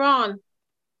recite Quran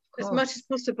as much as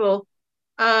possible.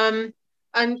 And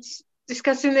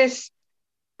discussing this,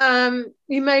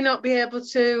 you may not be able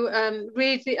to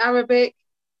read the Arabic,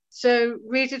 so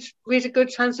read a good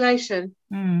translation.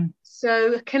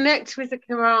 So connect with the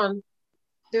Quran,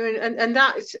 and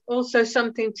that's also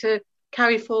something to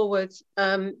carry forward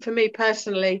for me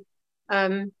personally.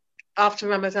 After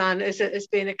Ramadan, as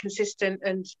being a consistent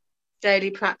and daily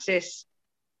practice.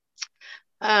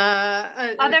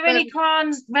 Are there any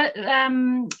Quran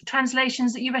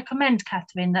translations that you recommend,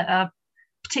 Catherine, that are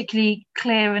particularly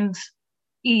clear and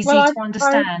easy to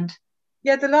understand?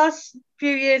 The last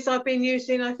few years I've been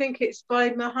using, I think it's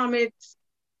by Muhammad,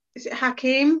 is it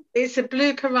Hakim? It's a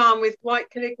blue Quran with white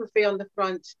calligraphy on the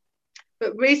front.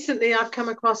 But recently I've come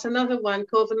across another one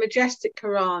called the Majestic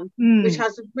Quran, which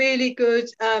has a really good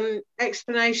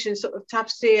explanation, sort of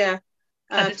tafsir.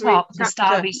 At the top, the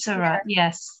start of each surah,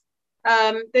 yes.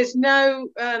 There's no,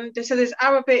 so there's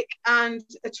Arabic and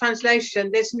a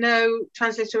translation. There's no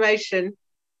transliteration.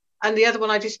 And the other one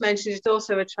I just mentioned is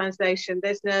also a translation.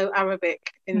 There's no Arabic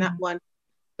in that one.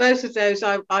 Both of those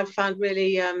I've found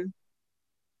really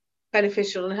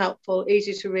beneficial and helpful,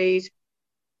 easy to read.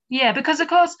 Yeah, because of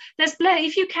course there's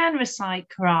if you can recite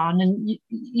Quran, and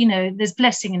you know there's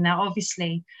blessing in that,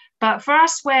 obviously. But for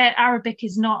us, where Arabic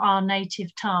is not our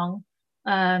native tongue,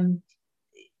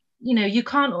 you know, you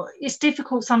can't. It's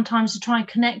difficult sometimes to try and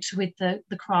connect with the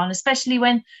Quran, especially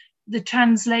when the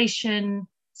translation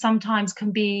sometimes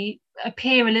can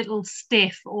appear a little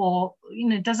stiff, or you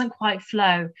know doesn't quite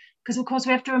flow. Because of course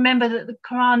we have to remember that the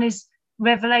Quran is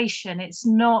revelation. It's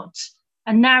not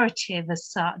a narrative as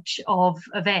such of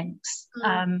events.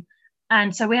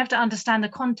 And so we have to understand the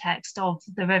context of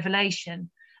the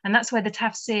revelation. And that's where the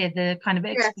tafsir, the kind of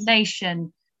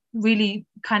explanation, really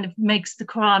kind of makes the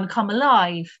Quran come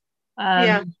alive.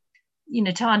 You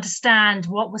know, to understand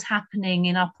what was happening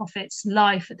in our Prophet's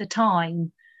life at the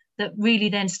time, that really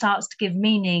then starts to give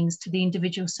meanings to the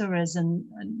individual surahs and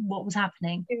what was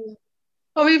happening.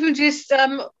 Or even just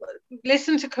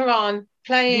listen to Quran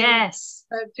playing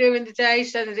during the day,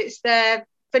 so that it's there,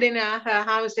 filling our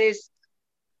houses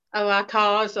or our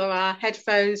cars or our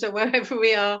headphones or wherever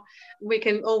we are. We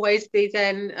can always be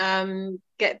then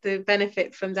get the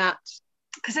benefit from that.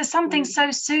 Because there's something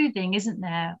so soothing, isn't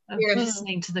there, of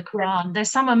listening to the Quran.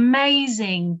 There's some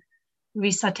amazing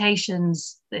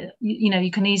recitations that you know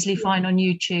you can easily find on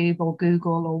YouTube or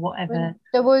Google or whatever.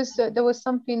 There was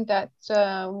something that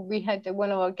we had one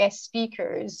of our guest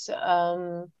speakers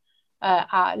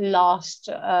at last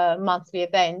monthly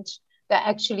event that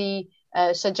actually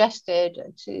suggested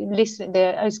to listen.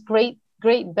 There is great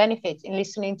benefit in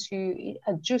listening to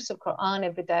a juz of Quran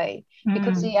every day,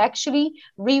 because it actually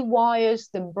rewires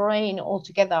the brain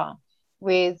altogether.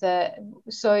 With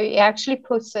so it actually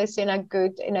puts us in a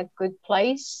good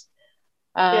place.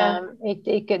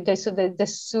 It's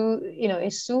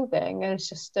soothing, and it's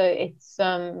just it's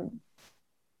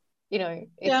you know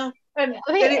it's, And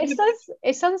I mean,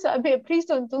 it sounds a bit. Please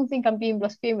don't think I'm being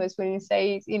blasphemous when you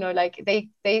say, you know, like they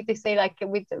say like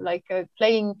with like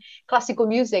playing classical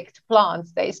music to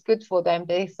plants that is good for them.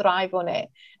 They thrive on it,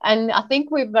 and I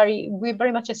think we're very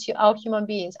much as our human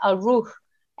beings, our ruh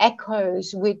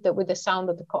echoes with the sound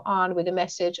of the Quran, with the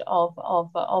message of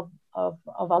Allah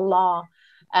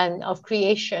and of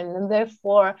creation, and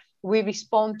therefore we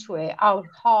respond to it. Our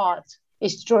heart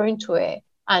is drawn to it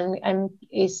and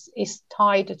is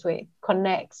tied to it,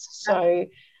 connects. So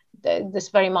there's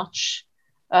very much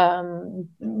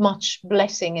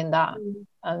blessing in that,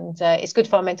 and it's good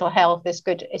for our mental health. It's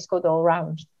good all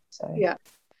around. So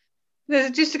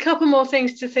there's just a couple more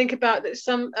things to think about. That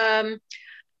some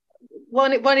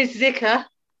one is zikr,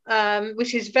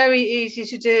 which is very easy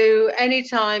to do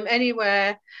anytime,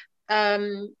 anywhere.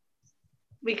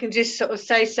 We can just sort of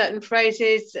say certain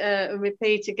phrases and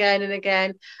repeat again and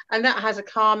again, and that has a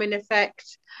calming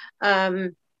effect.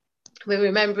 We're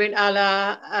remembering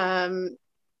Allah,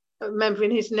 remembering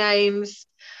His names,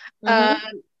 and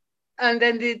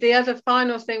then the other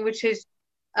final thing, which is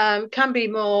can be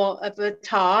more of a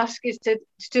task, is to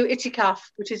do itikaf,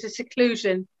 which is a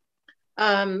seclusion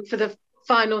for the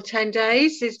final 10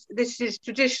 days. This is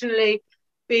traditionally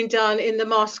been done in the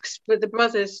mosques for the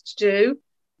brothers to do.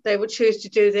 They would choose to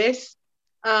do this.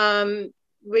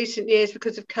 Recent years,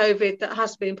 because of COVID, that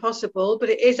has been possible, but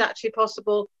it is actually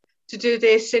possible to do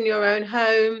this in your own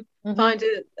home.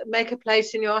 Make a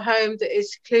place in your home that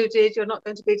is secluded. You're not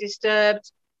going to be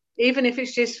disturbed, even if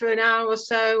it's just for an hour or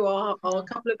so, or a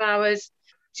couple of hours,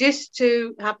 just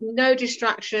to have no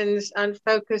distractions and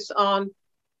focus on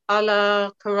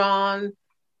Allah, Quran,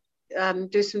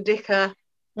 do some dhikr,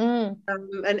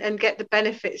 and get the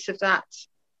benefits of that.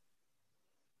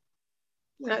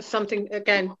 That's something,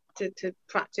 again, to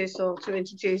practice or to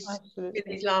introduce in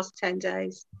these last 10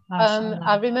 days.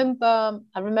 I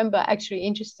remember actually,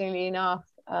 interestingly enough,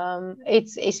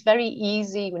 it's very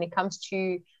easy when it comes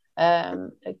to,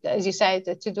 as you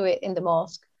said, to do it in the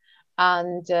mosque,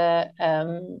 and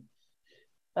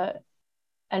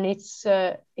it's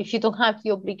if you don't have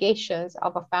the obligations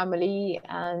of a family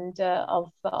and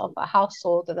of a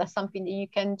household, that's something that you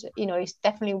can, it's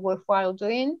definitely worthwhile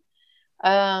doing.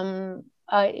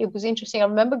 it was interesting. I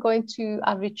remember going to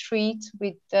a retreat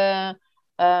with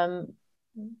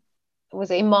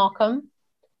was in Markham.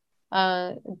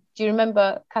 Do you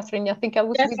remember, Catherine? I think I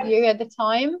was with you at the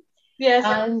time. Yes.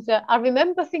 And I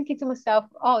remember thinking to myself,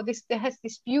 oh, they had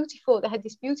this beautiful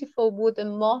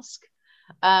wooden mosque,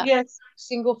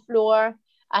 single floor,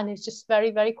 and it's just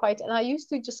very, very quiet. And I used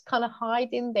to just kind of hide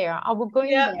in there. I would go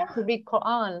in there to read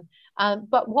Quran.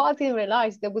 But what I didn't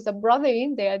realize, there was a brother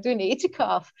in there doing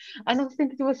itikaf. And I was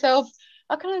thinking to myself,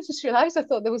 I kind of just realized, I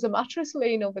thought there was a mattress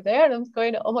laying over there. And I was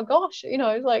going, oh my gosh, you know,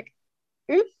 it's like,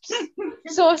 oops.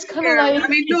 So it's kind of like, I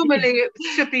mean, normally it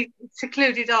should be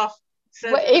secluded off. So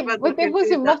but there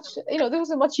wasn't much, you know, there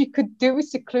wasn't much you could do with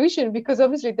seclusion, because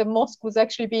obviously the mosque was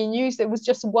actually being used. It was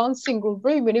just one single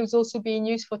room, and it was also being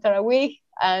used for Taraweeh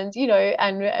and, you know,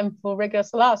 and for regular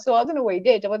salah. So I don't know what he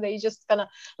did, whether he just kind of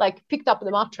like picked up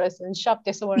the mattress and shoved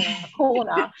it somewhere in a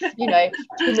corner, you know,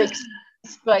 to make,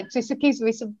 like, to seclude.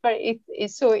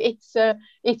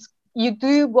 It's you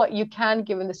do what you can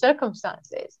given the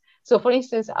circumstances. So, for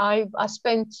instance, I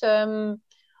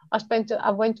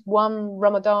went one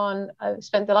Ramadan. I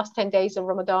spent the last 10 days of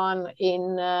Ramadan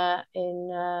in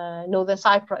northern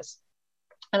Cyprus,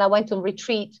 and I went on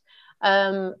retreat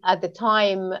at the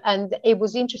time. And it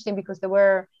was interesting because there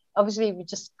were, obviously,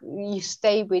 you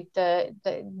stay with the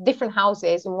different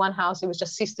houses. In one house it was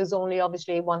just sisters only.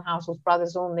 Obviously, one house was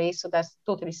brothers only. So that's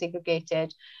totally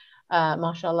segregated.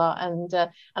 Mashallah. And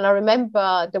I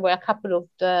remember there were a couple of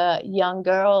the young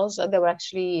girls. They were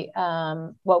actually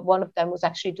one of them was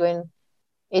actually doing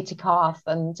itikaf,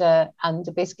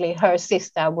 and basically her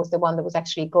sister was the one that was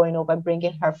actually going over and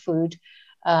bringing her food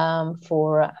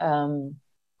for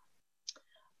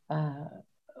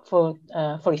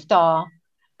iftar,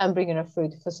 and bringing her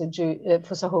food for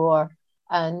sahur.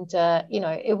 And you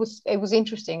know, it was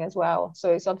interesting as well.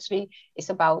 So it's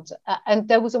about and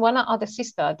there was one other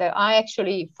sister that I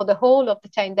actually, for the whole of the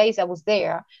 10 days I was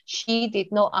there, she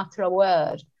did not utter a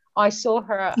word. I saw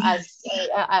her as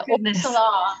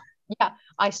salah. Yeah,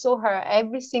 I saw her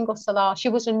every single salah. She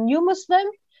was a new Muslim.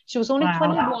 She was only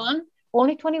 21,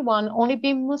 only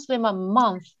been Muslim a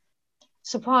month.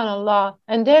 Subhanallah.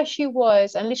 And there she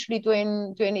was, and literally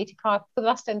doing itikaf for the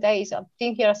last 10 days. I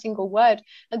didn't hear a single word.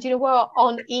 And you know what?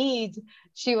 On Eid,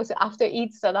 she was after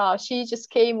Eid Salah, she just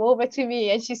came over to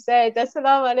me and she said,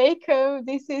 Assalamu alaikum.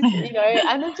 This is, you know,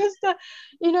 and I just,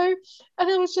 you know, and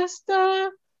I was just,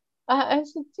 I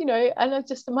said, you know, and I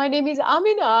just, my name is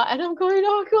Amina, and I'm going,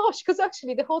 oh gosh, because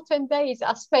actually the whole 10 days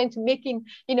I spent making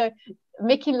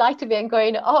light of it and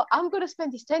going, oh, I'm going to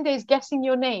spend these 10 days guessing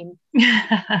your name.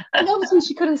 And obviously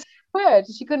she couldn't say a word,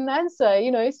 she couldn't answer,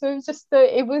 you know, so it was just,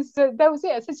 that was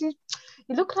it. I said, you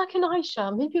look like an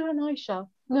Aisha, maybe you're an Aisha.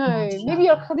 No, maybe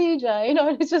you're Khadija, you know,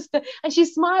 and it's just, and she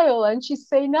smiled and she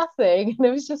say nothing. And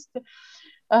it was just,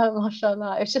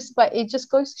 mashallah. It's just, but it just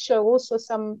goes to show also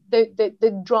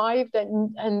the drive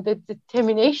and the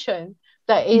determination,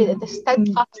 that is the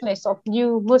steadfastness of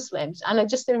new Muslims. And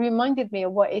it reminded me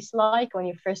of what it's like when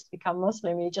you first become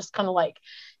Muslim. You just kind of like,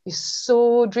 you're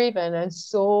so driven and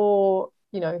so,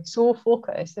 you know, so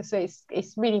focused. So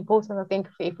it's really important, I think,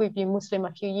 if we've been Muslim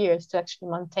a few years, to actually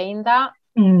maintain that.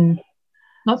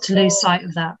 Not to lose sight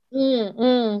of that.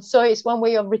 So it's one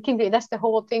way of rekindling. That's the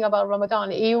whole thing about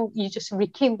Ramadan. You just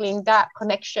rekindling that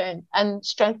connection and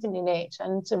strengthening it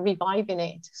and reviving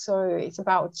it. So it's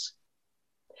about,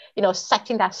 you know,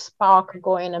 setting that spark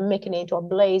going and making it into a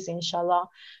blaze, inshallah.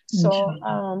 So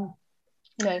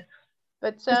you know,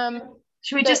 but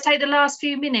should we just take the last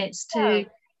few minutes to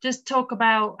just talk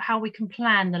about how we can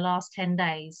plan the last 10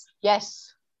 days?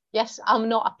 Yes, I'm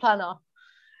not a planner.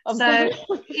 So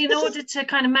in order to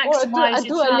kind of maximize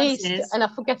your chances, a list and I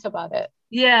forget about it.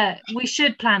 Yeah, we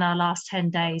should plan our last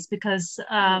 10 days because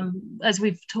as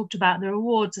we've talked about, the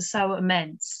rewards are so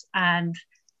immense and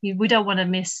we don't want to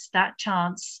miss that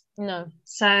chance. No.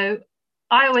 So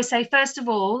I always say, first of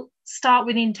all, start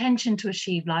with the intention to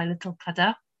achieve Laylatul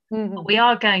Qadr. We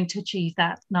are going to achieve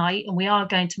that night, and we are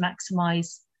going to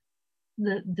maximize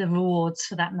the rewards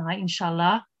for that night,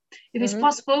 inshallah. If it's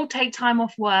possible, take time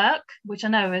off work, which I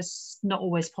know is not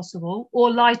always possible,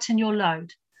 or lighten your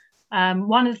load.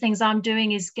 One of the things I'm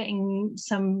doing is getting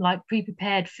some like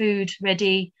pre-prepared food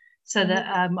ready so that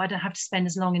I don't have to spend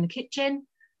as long in the kitchen.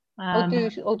 Or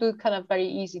do kind of very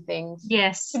easy things.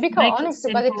 Yes. To be quite honest,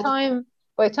 by the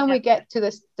time we get to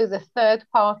the third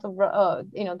part of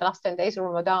you know, the last 10 days of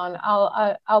Ramadan,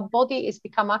 our body is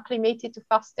become acclimated to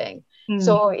fasting.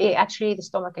 So it actually, the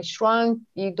stomach is shrunk.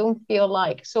 You don't feel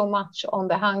like so much on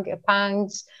the hunger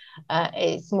pangs.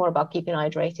 It's more about keeping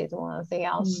hydrated than anything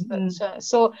else. But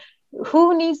so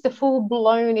who needs the full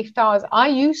blown iftars? I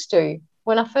used to.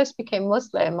 when I first became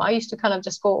Muslim, I used to kind of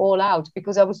just go all out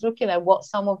because I was looking at what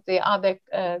some of the other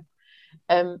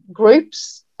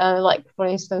groups, like for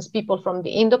instance, people from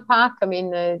the Indo-Pak. I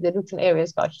mean, the Luton area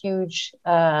has got a huge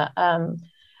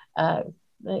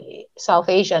South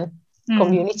Asian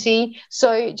community.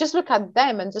 So just look at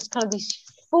them and just kind of these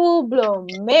full-blown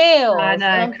males. I know,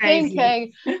 and I'm crazy.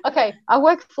 thinking, okay, I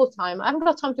work full-time. I haven't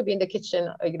got time to be in the kitchen,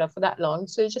 for that long.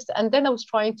 So and then I was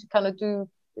trying to kind of do,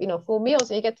 full meals,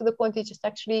 and you get to the point you just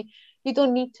actually, you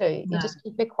don't need to. You just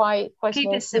keep it quite small,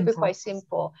 keep it quite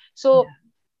simple. So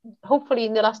hopefully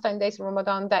in the last 10 days of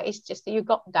Ramadan, that is just, you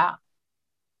got that.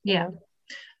 Yeah.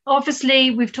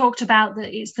 Obviously, we've talked about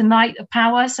that it's the night of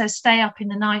power, so stay up in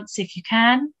the nights if you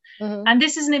can. And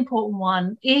this is an important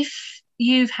one. If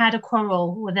you've had a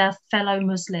quarrel with a fellow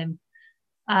Muslim,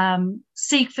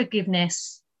 seek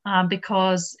forgiveness,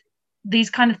 because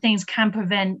these kind of things can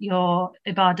prevent your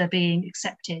ibadah being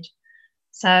accepted.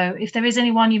 So if there is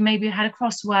anyone you maybe had a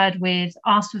crossword with,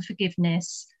 ask for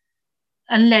forgiveness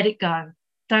and let it go.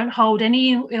 Don't hold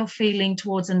any ill feeling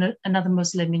towards another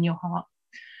Muslim in your heart.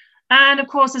 And of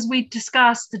course, as we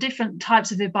discussed the different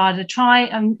types of ibadah, try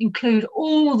and include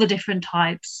all the different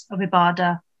types of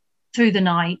ibadah through the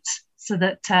night so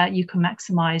that you can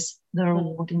maximize the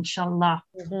reward, inshallah.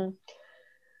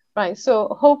 Right. So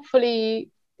hopefully,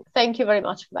 thank you very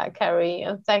much for that, Kerry.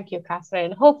 And thank you,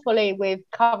 Catherine. Hopefully we've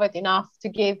covered enough to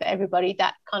give everybody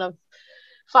that kind of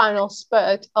final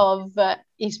spurt of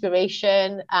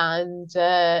inspiration, and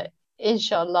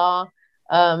inshallah,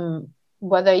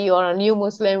 whether you are a new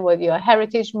Muslim, whether you're a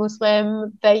heritage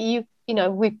Muslim, that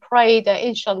we pray that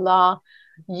inshallah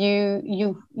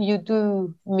you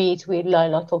do meet with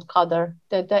Laylatul Qadr,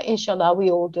 that inshallah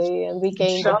we all do, and we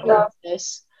gain the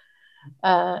goodness,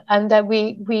 and that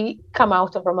we come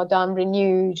out of Ramadan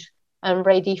renewed and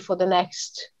ready for the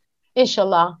next,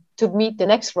 inshallah, to meet the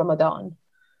next Ramadan.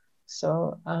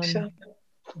 So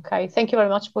okay, thank you very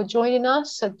much for joining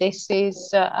us. So this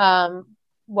is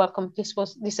welcome.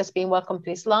 This has been Welcome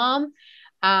to Islam,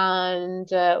 and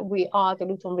we are the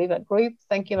Luton River Group.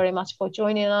 Thank you very much for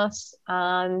joining us,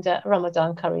 and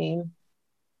Ramadan Kareem.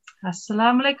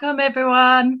 Assalamu alaikum,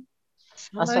 everyone.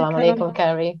 Assalamu alaikum,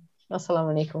 Kerry.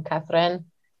 Assalamu alaikum, Catherine.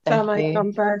 Thank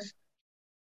you.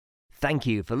 Thank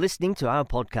you for listening to our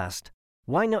podcast.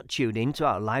 Why not tune in to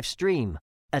our live stream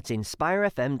at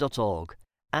inspirefm.org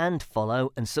and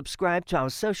follow and subscribe to our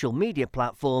social media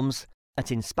platforms at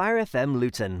Inspire FM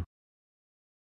Luton.